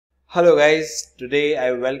Hello guys, today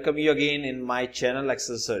I welcome you again in my channel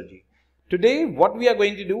Access Surgery. Today what we are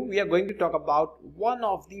going to do, we are going to talk about one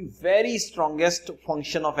of the very strongest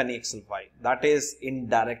function of any Excel file, that is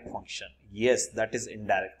indirect function. Yes, that is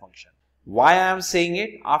indirect function. Why I am saying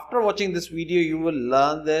it? After watching this video you will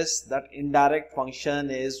learn this, that indirect function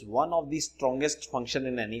is one of the strongest function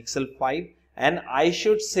in any Excel file, and I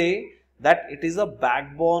should say that it is a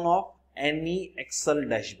backbone of any Excel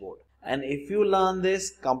dashboard. And if you learn this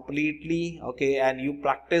completely, okay, and you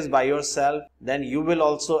practice by yourself, then you will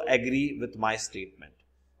also agree with my statement.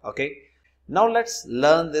 Okay, now let's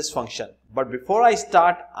learn this function. But before I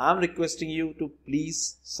start, I'm requesting you to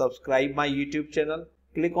please subscribe my YouTube channel,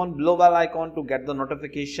 click on below bell icon to get the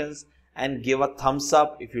notifications, and give a thumbs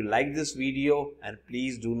up if you like this video, and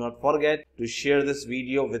please do not forget to share this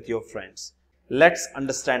video with your friends. Let's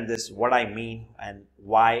understand this, what I mean and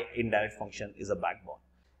why indirect function is a backbone.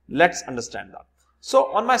 Let's understand that.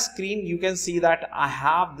 So on my screen you can see that I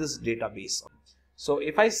have this database. So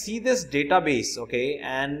if I see this database, okay,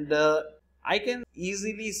 and I can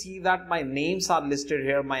easily see that my names are listed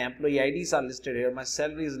here, my employee IDs are listed here, my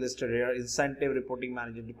salary is listed here, incentive, reporting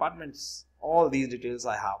manager, departments, all these details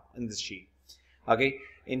I have in this sheet. Okay,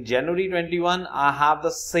 in January 21 I have the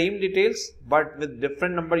same details but with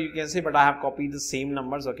different number, you can say, but I have copied the same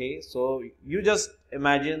numbers. Okay, so you just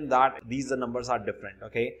imagine that these numbers are different,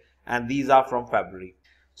 okay, and these are from February.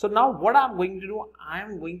 So now what I'm going to do,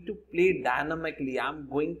 I'm going to play dynamically. I'm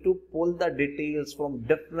going to pull the details from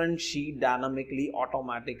different sheet dynamically,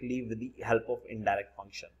 automatically, with the help of indirect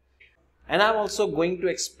function. And I'm also going to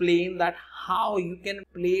explain that how you can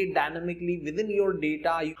play dynamically within your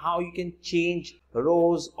data, how you can change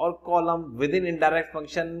rows or column within indirect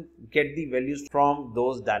function, get the values from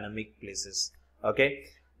those dynamic places. Okay,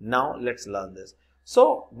 now let's learn this.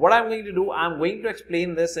 So what I'm going to do, I'm going to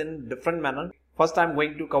explain this in different manner. First I'm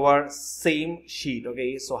going to cover same sheet.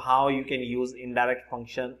 Okay, so how you can use indirect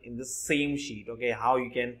function in the same sheet. Okay, how you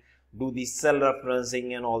can do the cell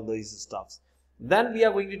referencing and all these stuffs. Then we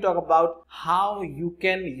are going to talk about how you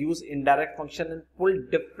can use indirect function and pull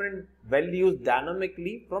different values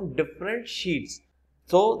dynamically from different sheets.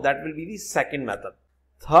 So that will be the second method.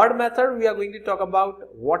 Third method, we are going to talk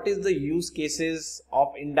about what is the use cases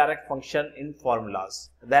of indirect function in formulas.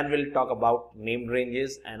 Then we'll talk about named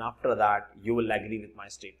ranges, and after that you will agree with my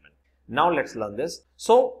statement. Now let's learn this.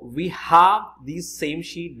 So we have these same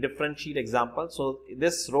sheet, different sheet example. So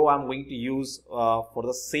this row I'm going to use for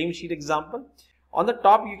the same sheet example. On the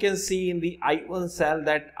top you can see in the I1 cell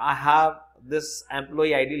that I have this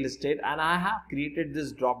employee ID listed and I have created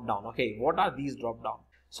this drop down. Okay, what are these drop down?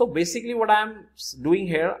 So basically what I am doing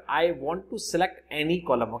here, I want to select any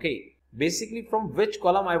column. Okay, basically from which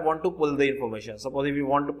column I want to pull the information. Suppose if you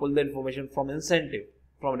want to pull the information from incentive,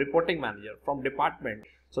 from reporting manager, from department.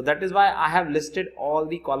 So that is why I have listed all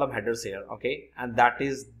the column headers here. Okay, and that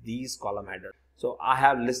is these column headers. So I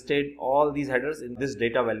have listed all these headers in this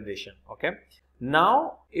data validation. Okay,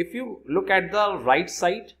 now if you look at the right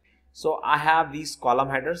side, so I have these column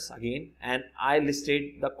headers again, and I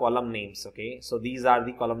listed the column names. Okay, so these are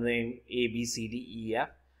the column name A, B, C, D, E, F.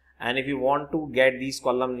 And if you want to get these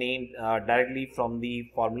column name directly from the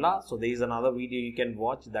formula, so there is another video you can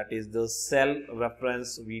watch, that is the cell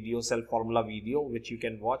reference video, cell formula video, which you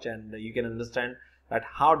can watch, and you can understand that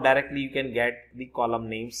how directly you can get the column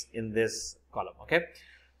names in this column. Okay,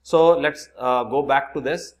 so let's go back to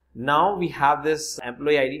this. Now we have this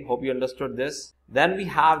employee ID. Hope you understood this. Then we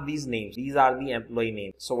have these names. These are the employee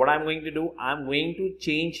names. So what I'm going to do, I'm going to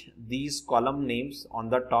change these column names on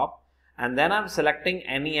the top, and then I'm selecting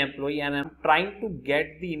any employee and I'm trying to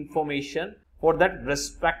get the information for that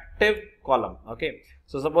respective column. Okay,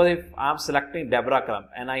 so suppose if I'm selecting Deborah Crump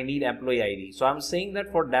and I need employee ID. So I'm saying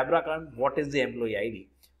that for Deborah Crump, what is the employee ID?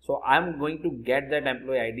 So I'm going to get that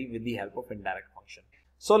employee ID with the help of indirect function.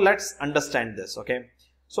 So let's understand this. Okay,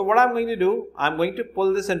 so what I'm going to do, I'm going to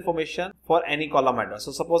pull this information for any column header.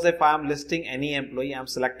 So suppose if I am listing any employee, I'm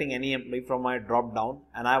selecting any employee from my drop down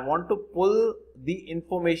and I want to pull the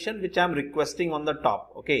information which I'm requesting on the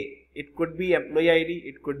top. Okay, it could be employee ID,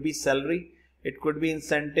 it could be salary, it could be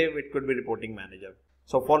incentive, it could be reporting manager.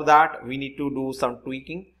 So for that we need to do some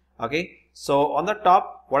tweaking. Okay, so on the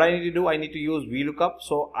top what I need to do, I need to use VLOOKUP.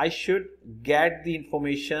 So I should get the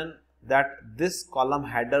information that this column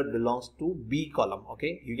header belongs to B column.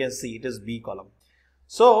 Okay, you can see it is B column.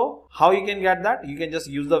 So how you can get that? You can just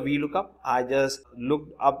use the VLOOKUP. I just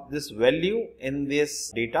looked up this value in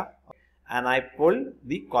this data and I pulled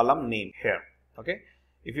the column name here. Okay,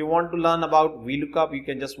 if you want to learn about VLOOKUP, you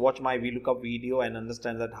can just watch my VLOOKUP video and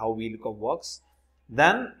understand that how VLOOKUP works.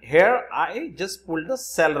 Then here I just pulled the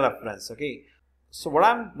cell reference. Okay, So what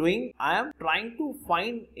I'm doing, I am trying to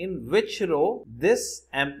find in which row this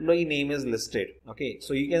employee name is listed. Okay,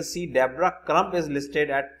 so you can see Deborah Crump is listed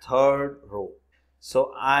at 3rd row.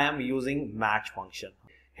 So I am using match function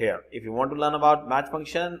here. If you want to learn about match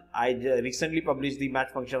function, I recently published the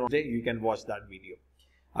match function. You can watch that video.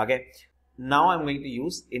 Okay, now I'm going to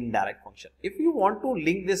use indirect function. If you want to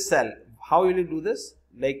link this cell, how will you do this?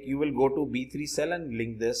 Like you will go to B3 cell and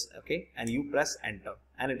link this, okay, and you press enter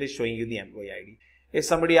and it is showing you the employee ID. If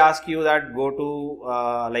somebody asks you that go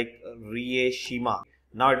to like Rie Shima,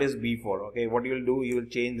 now it is B4, okay, what you will do, you will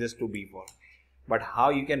change this to B4. But how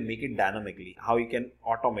you can make it dynamically, how you can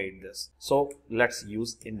automate this. So let's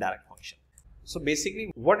use indirect function. So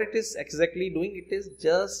basically what it is exactly doing, it is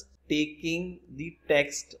just taking the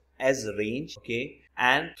text as range, okay,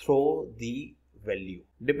 and throw the value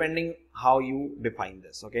depending how you define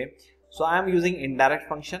this. Okay, so I am using indirect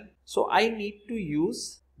function. So I need to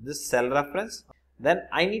use this cell reference, then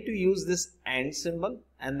I need to use this AND symbol,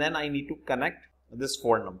 and then I need to connect this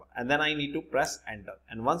phone number, and then I need to press enter.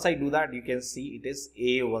 And once I do that, you can see it is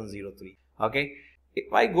A103. Okay,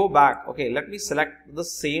 if I go back, okay, let me select the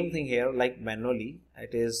same thing here like manually,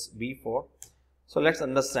 it is B4. So let's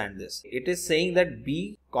understand this. It is saying that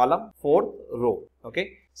B column 4th row.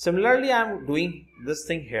 Okay, similarly I am doing this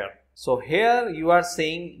thing here. So here you are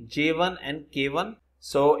saying J1 and K1.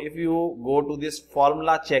 So if you go to this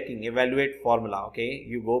formula checking, evaluate formula, okay,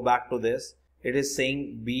 you go back to this, it is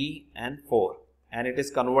saying B and 4 and it is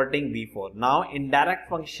converting B4. Now indirect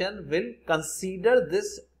function will consider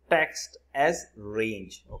this text as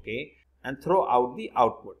range, okay, and throw out the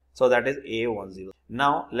output. So that is A10.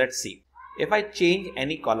 Now let's see. If I change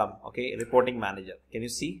any column, okay, reporting manager, can you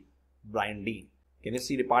see Brian Dean? Can you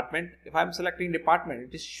see department? If I'm selecting department,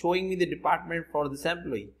 it is showing me the department for this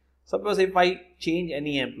employee. Suppose if I change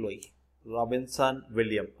any employee, Robinson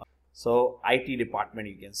William, so IT department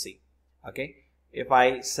you can see. Okay, if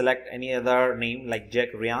I select any other name like Jack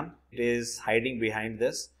Ryan, it is hiding behind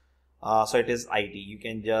this. So it is IT. You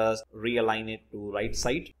can just realign it to right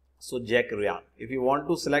side. So Jack Ryan. If you want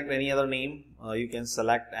to select any other name, you can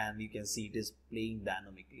select and you can see it is playing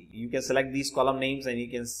dynamically. You can select these column names and you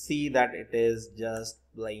can see that it is just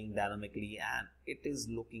playing dynamically and it is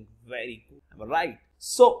looking very good. Am I right?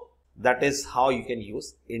 So that is how you can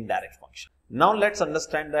use indirect function. Now let's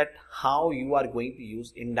understand that how you are going to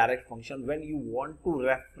use indirect function when you want to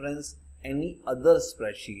reference any other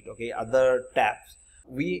spreadsheet, okay, other tabs.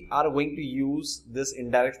 We are going to use this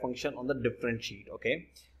indirect function on the different sheet, okay.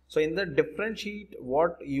 So in the different sheet,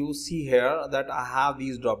 what you see here that I have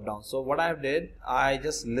these drop downs. So what I did, I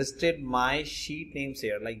just listed my sheet names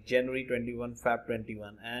here like January 21, Feb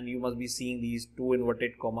 21, and you must be seeing these 2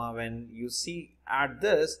 inverted comma. When you see at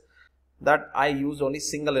this that I used only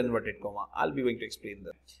single inverted comma. I'll be going to explain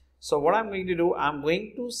that. So what I'm going to do, I'm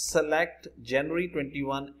going to select January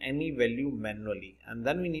 21 any value manually, and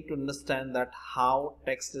then we need to understand that how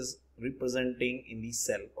text is representing in the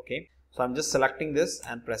cell, okay. So I'm just selecting this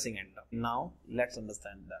and pressing enter. Now let's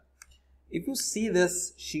understand that. If you see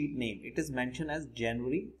this sheet name, it is mentioned as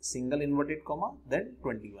January single inverted comma then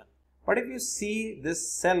 21. But if you see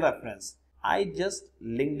this cell reference, I just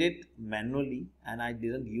linked it manually and I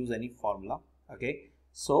didn't use any formula, okay.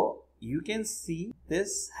 So you can see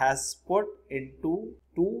this has put into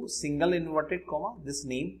 2 single inverted comma this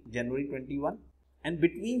name January 21, and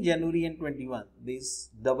between January and 21 this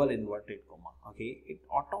double inverted comma, okay. It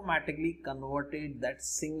automatically converted that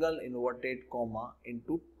single inverted comma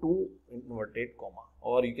into 2 inverted comma,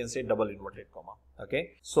 or you can say double inverted comma,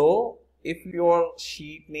 okay. So if your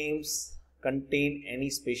sheet names contain any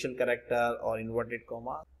special character or inverted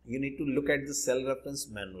comma, you need to look at the cell reference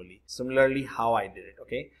manually. Similarly how I did it,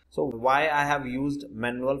 okay. So why I have used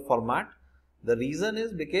manual format? The reason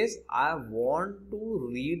is because I want to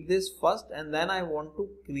read this first and then I want to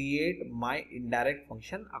create my indirect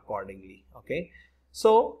function accordingly, okay.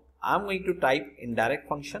 So I'm going to type indirect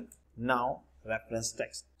function, now reference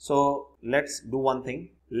text. So let's do one thing.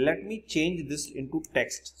 Let me change this into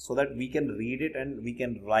text so that we can read it and we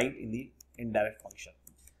can write in the indirect function.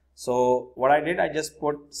 So what I did, I just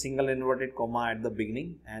put single inverted comma at the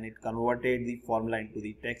beginning and it converted the formula into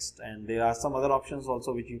the text, and there are some other options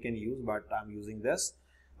also which you can use, but I'm using this,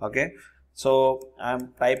 okay. So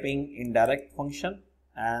I'm typing indirect function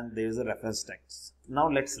and there is a reference text. Now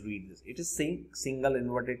let's read this. It is saying single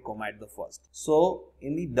inverted comma at the first. So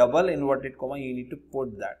in the double inverted comma you need to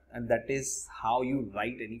put that, and that is how you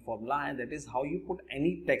write any formula and that is how you put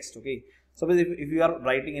any text, okay. So if you are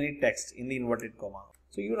writing any text in the inverted comma,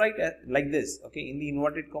 so you write like this, okay. In the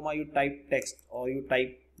inverted comma you type text or you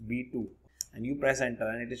type B2, and you press enter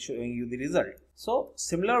and it is showing you the result. So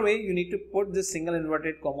similar way, you need to put this single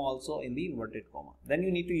inverted comma also in the inverted comma. Then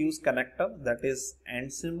you need to use connector, that is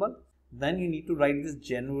and symbol. Then you need to write this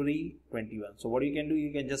January 21. So what you can do,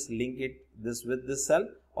 you can just link it this with this cell,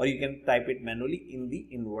 or you can type it manually in the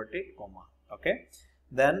inverted comma. Okay.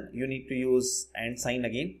 Then you need to use and sign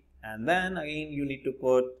again, and then again you need to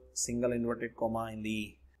put single inverted comma in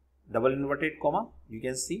the double inverted comma. You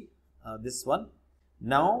can see this one.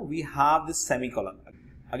 Now we have this semicolon.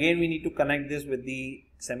 Again we need to connect this with the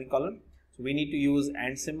semicolon. So we need to use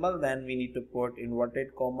and symbol, then we need to put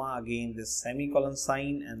inverted comma, again this semicolon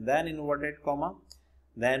sign, and then inverted comma.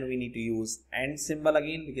 Then we need to use and symbol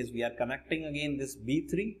again, because we are connecting again this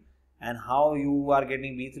B3. And how you are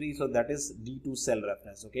getting B3, so that is D2 cell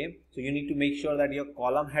reference. Okay, so you need to make sure that your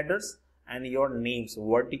column headers and your names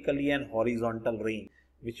vertically and horizontal range,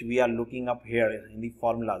 which we are looking up here in the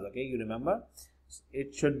formulas. Okay, you remember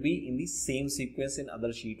it should be in the same sequence in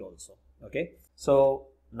other sheet also. Okay, so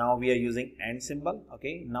now we are using and symbol.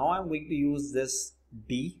 Okay, now I'm going to use this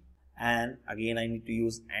D, and again I need to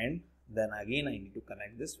use and, then again I need to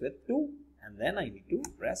connect this with 2, and then I need to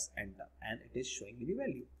press enter, and it is showing me the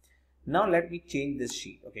value. Now let me change this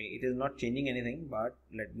sheet. Okay, it is not changing anything, but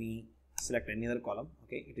let me select any other column.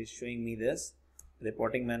 Okay, it is showing me this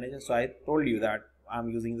reporting manager. So I told you that I'm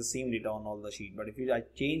using the same data on all the sheet, but if I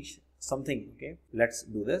change something, okay, let's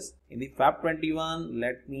do this. In the Fab 21,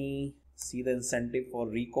 let me see the incentive for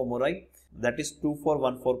Rico Morai, that is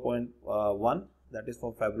 2414.1, that is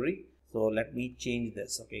for February. So let me change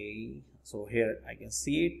this. Okay, so here I can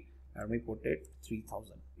see it. Let me put it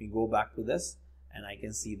 3000. We go back to this, and I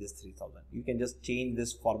can see this 3000. You can just change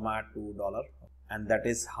this format to $, and that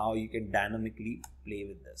is how you can dynamically play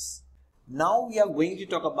with this. Now we are going to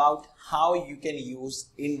talk about how you can use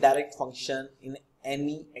indirect function in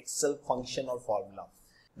any Excel function or formula.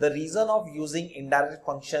 The reason of using indirect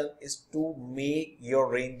function is to make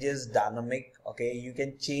your ranges dynamic. Okay, you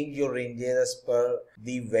can change your ranges as per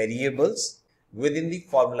the variables within the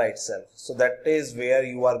formula itself. So that is where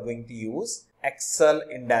you are going to use Excel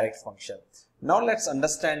indirect function. Now let's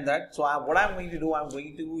understand that. So what I'm going to do, I'm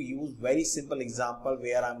going to use very simple example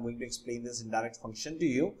where I'm going to explain this indirect function to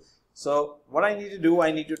you. So what I need to do,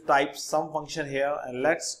 I need to type some function here, and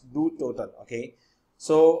let's do total. Okay,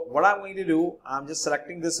 so what I'm going to do, I'm just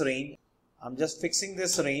selecting this range, I'm just fixing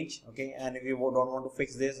this range. Okay, and if you don't want to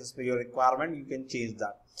fix this as per your requirement, you can change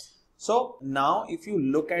that. So now if you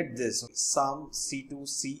look at this sum C2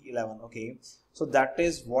 C11, okay, so that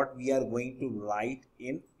is what we are going to write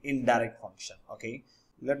in indirect function. Okay,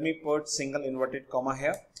 let me put single inverted comma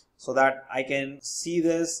here so that I can see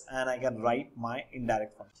this and I can write my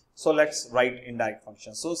indirect function. So let's write indirect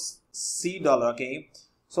function. So C dollar. Okay,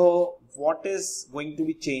 so what is going to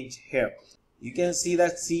be changed here? You can see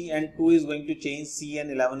that C and 2 is going to change, C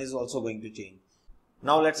and 11 is also going to change.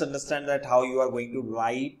 Now let's understand that how you are going to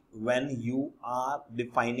write when you are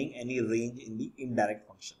defining any range in the indirect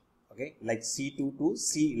function. Okay, like C2 to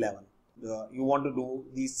C11. You want to do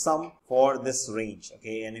the sum for this range.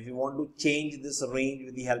 Okay, and if you want to change this range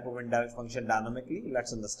with the help of indirect function dynamically,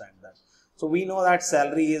 let's understand that. So we know that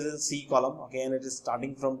salary is in C column. Okay, and it is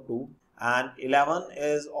starting from 2, and 11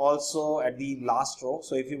 is also at the last row.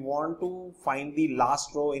 So if you want to find the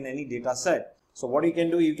last row in any data set, so what you can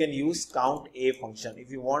do, you can use count a function. If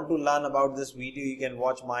you want to learn about this video, you can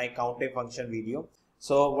watch my count a function video.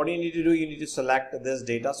 So what you need to do, you need to select this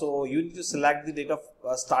data. So you need to select the data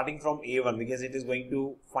starting from A1, because it is going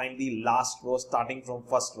to find the last row starting from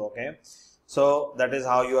first row. Okay, so that is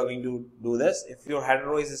how you are going to do this. If your header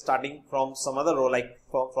row is starting from some other row, like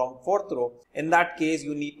from fourth row, in that case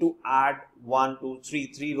you need to add 1, 2,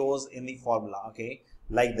 3, 3 rows in the formula. Okay,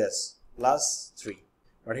 like this, plus 3.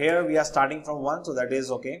 But here we are starting from 1, so that is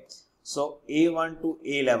okay. So A1 to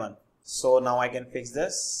A11. So now I can fix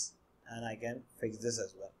this, and I can fix this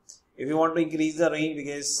as well. If you want to increase the range,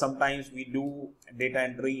 because sometimes we do data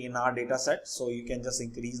entry in our data set, so you can just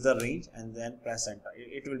increase the range and then press enter.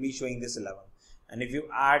 It will be showing this 11. And if you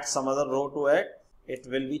add some other row to it, it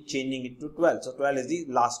will be changing it to 12. So 12 is the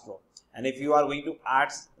last row. And if you are going to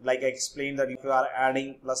add, like I explained, that if you are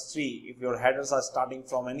adding plus 3, if your headers are starting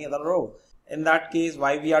from any other row, in that case,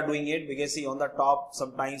 why we are doing it? Because see, on the top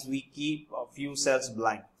sometimes we keep a few cells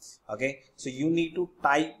blank. Okay, so you need to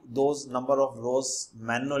type those number of rows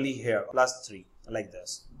manually here, plus 3, like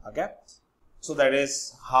this. Okay, so that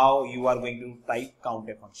is how you are going to type count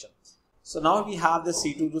a function. So now we have the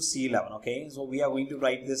C2 to C11. Okay, so we are going to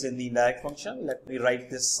write this in the indirect function. Let me write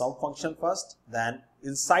this sum function first. Then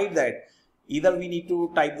inside that, Either we need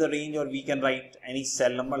to type the range or we can write any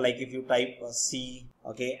cell number. Like if you type C,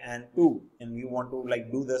 okay, and 2, and you want to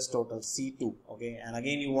like do this total C2, okay, and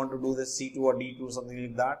again you want to do this C2 or D2, something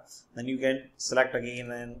like that, then you can select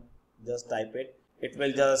again and just type it. It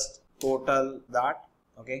will just total that,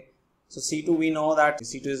 okay. So C2, we know that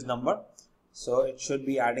C2 is number, so it should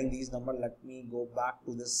be adding these number. Let me go back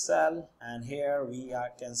to this cell, and here we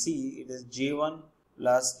can see it is J1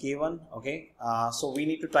 plus K1, okay. So we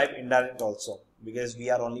need to type indirect also because we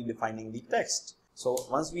are only defining the text. So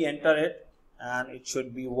once we enter it, and it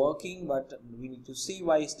should be working, but we need to see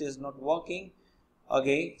why it is not working.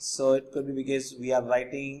 Okay, so it could be because we are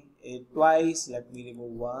writing it twice. Let me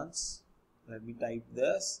remove once. Let me type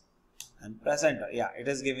this and press enter. Yeah, it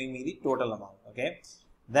is giving me the total amount. Okay,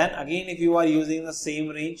 then again, if you are using the same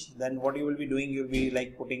range, then what you will be doing, you will be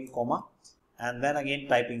like putting comma and then again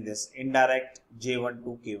typing this indirect J1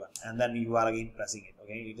 to K1, and then you are again pressing it.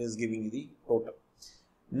 Okay, it is giving you the total.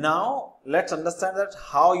 Now let's understand that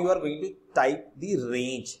how you are going to type the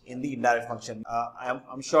range in the indirect function.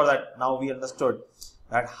 I'm sure that now we understood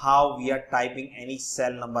that how we are typing any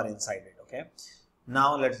cell number inside it. Okay,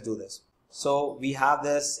 now let's do this. So we have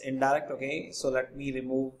this indirect. Okay, so let me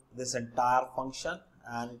remove this entire function,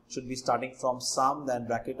 and it should be starting from sum, then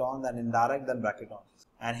bracket on, then indirect, then bracket on,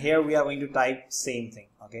 and here we are going to type same thing.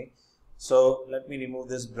 Okay, so let me remove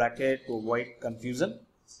this bracket to avoid confusion.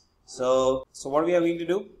 So what we are going to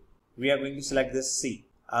do, we are going to select this C.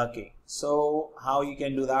 Okay, so how you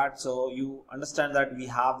can do that? So you understand that we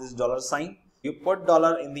have this dollar sign. You put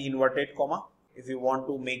dollar in the inverted comma if you want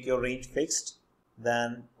to make your range fixed.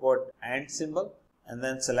 Then put and symbol and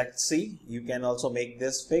then select C. You can also make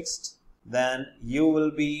this fixed. Then you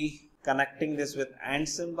will be connecting this with and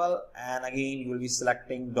symbol, and again you will be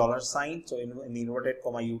selecting dollar sign. So in the inverted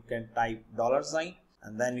comma you can type dollar sign,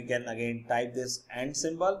 and then you can again type this and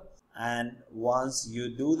symbol. And once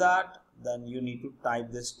you do that, then you need to type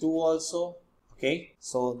this 2 also. Okay,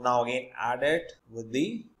 so now again add it with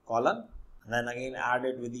the colon, and then again add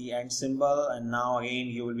it with the and symbol, and now again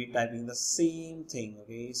you will be typing the same thing.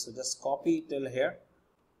 Okay, so just copy till here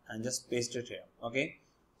and just paste it here. Okay,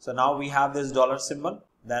 so now we have this dollar symbol,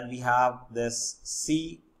 then we have this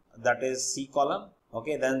C, that is C colon,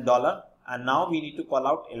 okay, then dollar, and now we need to call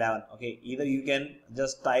out 11. Okay, either you can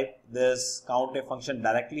just type this countif function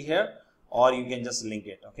directly here, or you can just link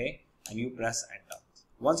it. Okay, and you press enter.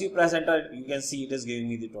 Once you press enter, you can see it is giving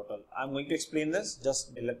me the total. I'm going to explain this.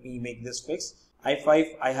 Just let me make this fix.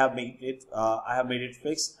 I5, I have made it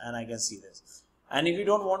fixed, and I can see this. And if you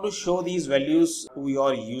don't want to show these values to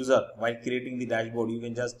your user while creating the dashboard, you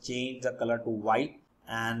can just change the color to white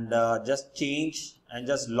and just change and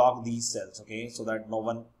just lock these cells. Okay, so that no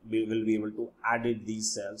one will be able to edit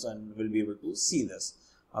these cells and will be able to see this.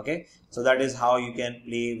 Okay, so that is how you can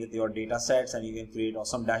play with your data sets and you can create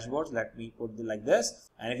awesome dashboards. Let me put it like this.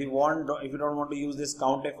 And if you don't want to use this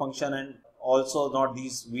countif function and also not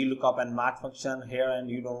these VLOOKUP and match function here, and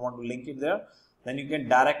you don't want to link it there, then you can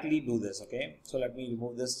directly do this. Okay, so let me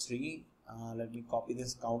remove this 3. Let me copy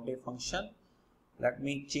this countif function. Let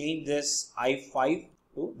me change this I5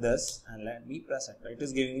 to this, and let me press enter. It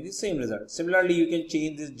is giving me the same result. Similarly, you can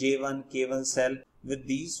change this J1, K1 cell with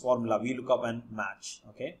these formula VLOOKUP and match.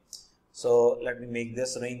 Okay, so let me make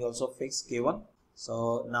this range also fixed K1.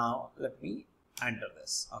 So now let me enter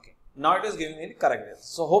this. Okay, now it is giving me the correct result.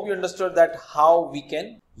 So hope you understood that how we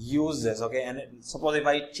can use this. Okay, and suppose if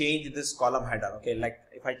I change this column header, okay, like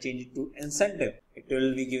if I change it to incentive, it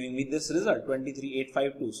will be giving me this result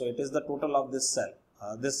 23,852. So it is the total of this cell,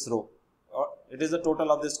 this row, or it is the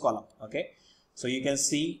total of this column. Okay, so you can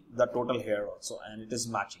see the total here also, and it is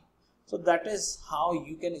matching. So that is how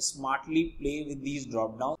you can smartly play with these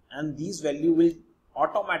drop downs, and these value will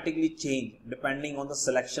automatically change depending on the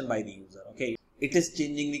selection by the user. Okay, it is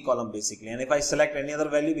changing the column basically, and if I select any other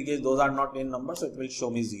value, because those are not in number, so it will show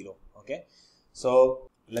me 0. Okay, so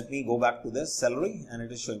let me go back to this salary, and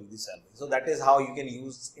it is showing me the salary. So that is how you can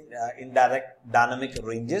use indirect dynamic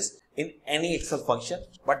ranges in any Excel function.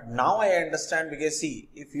 But now I understand, because see,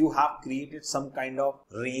 if you have created some kind of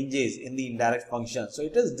ranges in the indirect function, so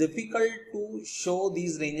it is difficult to show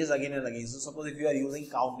these ranges again and again. So suppose if you are using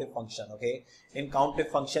countif function, okay, in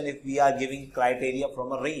countif function, if we are giving criteria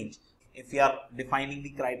from a range, if we are defining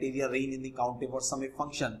the criteria range in the countif or SUMIF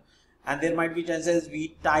function, and there might be chances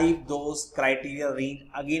we type those criteria range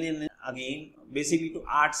again and again, basically to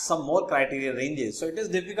add some more criteria ranges. So it is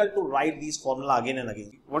difficult to write these formula again and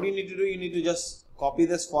again. What you need to do, you need to just copy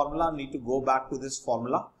this formula, need to go back to this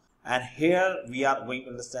formula, and here we are going to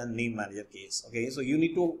understand name manager case. Okay, so you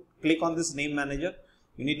need to click on this name manager,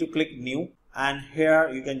 you need to click new, and here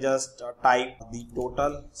you can just type the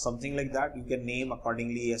total, something like that. You can name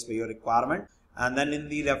accordingly as per your requirement, and then in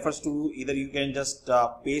the refers to, either you can just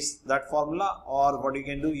paste that formula, or what you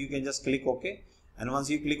can do, you can just click OK, and once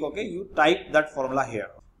you click OK, you type that formula here.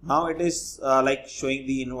 Now it is like showing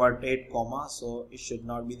the inverted comma, so it should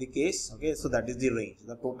not be the case. Okay, so that is the range,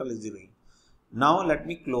 the total is the range. Now let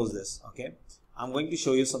me close this. Okay, I'm going to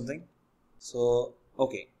show you something. So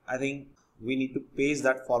okay, I think we need to paste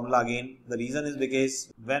that formula again. The reason is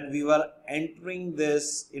because when we were entering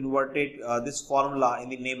this inverted this formula in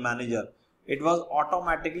the name manager, it was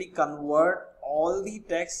automatically convert all the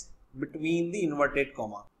text between the inverted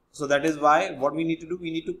comma. So that is why what we need to do,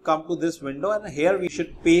 we need to come to this window, and here we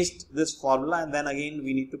should paste this formula, and then again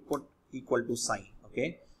we need to put equal to sign.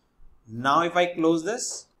 Okay, now if I close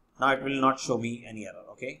this, now it will not show me any error.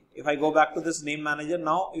 Okay, if I go back to this name manager,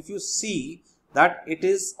 now if you see that it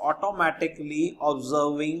is automatically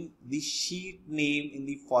observing the sheet name in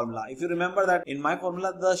the formula. If you remember that in my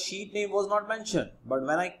formula the sheet name was not mentioned, but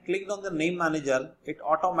when I clicked on the name manager, it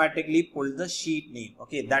automatically pulled the sheet name.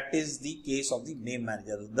 Okay, that is the case of the name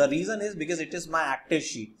manager. The reason is because it is my active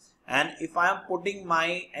sheet, and if I am putting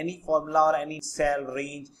my any formula or any cell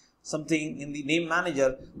range something in the name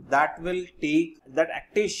manager, that will take that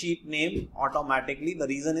active sheet name automatically. The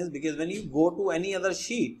reason is because when you go to any other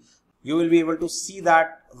sheet, you will be able to see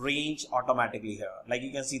that range automatically here. Like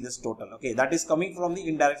you can see this total. Okay, that is coming from the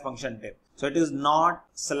indirect function tab. So it is not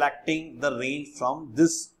selecting the range from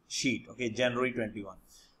this sheet. Okay, January 21.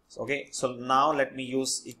 So, okay, so now let me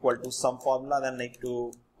use equal to some formula. Then need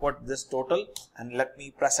to put this total and let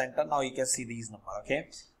me press enter. Now you can see these number. Okay,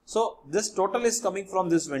 so this total is coming from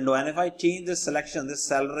this window, and if I change this selection, this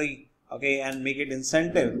salary, okay, and make it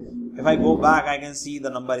incentive, if I go back, I can see the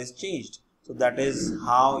number is changed. So that is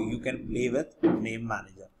how you can play with name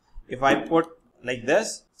manager. If I put like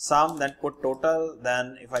this, sum, then put total,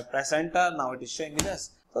 then if I press enter, now it is showing me this.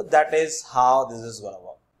 So that is how this is going to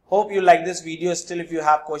work. Hope you like this video. Still, if you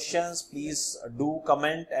have questions, please do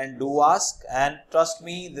comment and do ask. And trust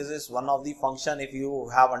me, this is one of the function. If you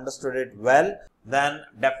have understood it well, then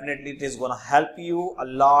definitely it is going to help you a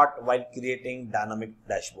lot while creating dynamic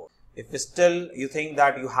dashboard. If still you think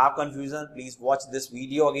that you have confusion, please watch this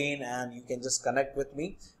video again, and you can just connect with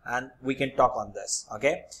me and we can talk on this.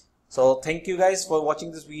 Okay, so thank you guys for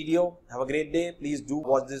watching this video. Have a great day. Please do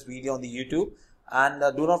watch this video on the YouTube, and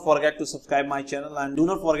do not forget to subscribe my channel, and do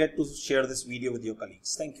not forget to share this video with your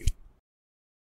colleagues. Thank you.